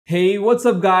Hey, what's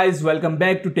up guys? Welcome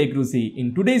back to TechRushi.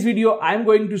 In today's video, I'm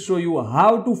going to show you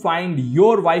how to find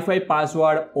your Wi-Fi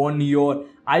password on your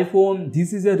iPhone.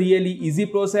 This is a really easy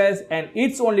process and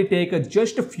it's only take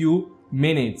just a few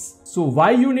minutes. So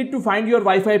why you need to find your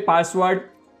Wi-Fi password?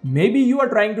 Maybe you are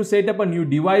trying to set up a new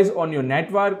device on your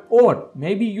network, or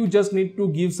maybe you just need to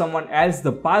give someone else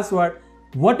the password.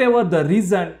 Whatever the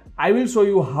reason, I will show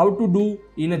you how to do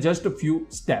in just a few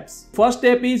steps. First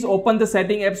step is open the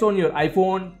setting apps on your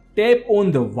iPhone, tap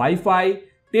on the Wi-Fi,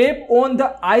 tap on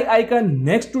the eye icon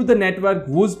next to the network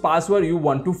whose password you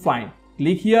want to find.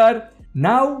 Click here.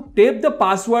 Now tap the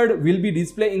password will be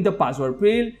displayed in the password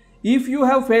field. If you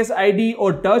have Face ID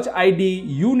or Touch ID,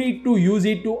 you need to use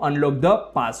it to unlock the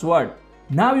password.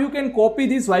 Now you can copy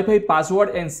this Wi-Fi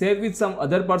password and share with some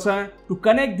other person to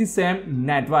connect the same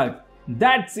network.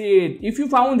 That's it. If you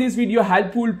found this video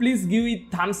helpful, please give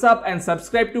it thumbs up and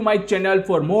subscribe to my channel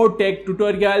for more tech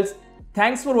tutorials.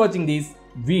 Thanks for watching this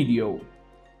video.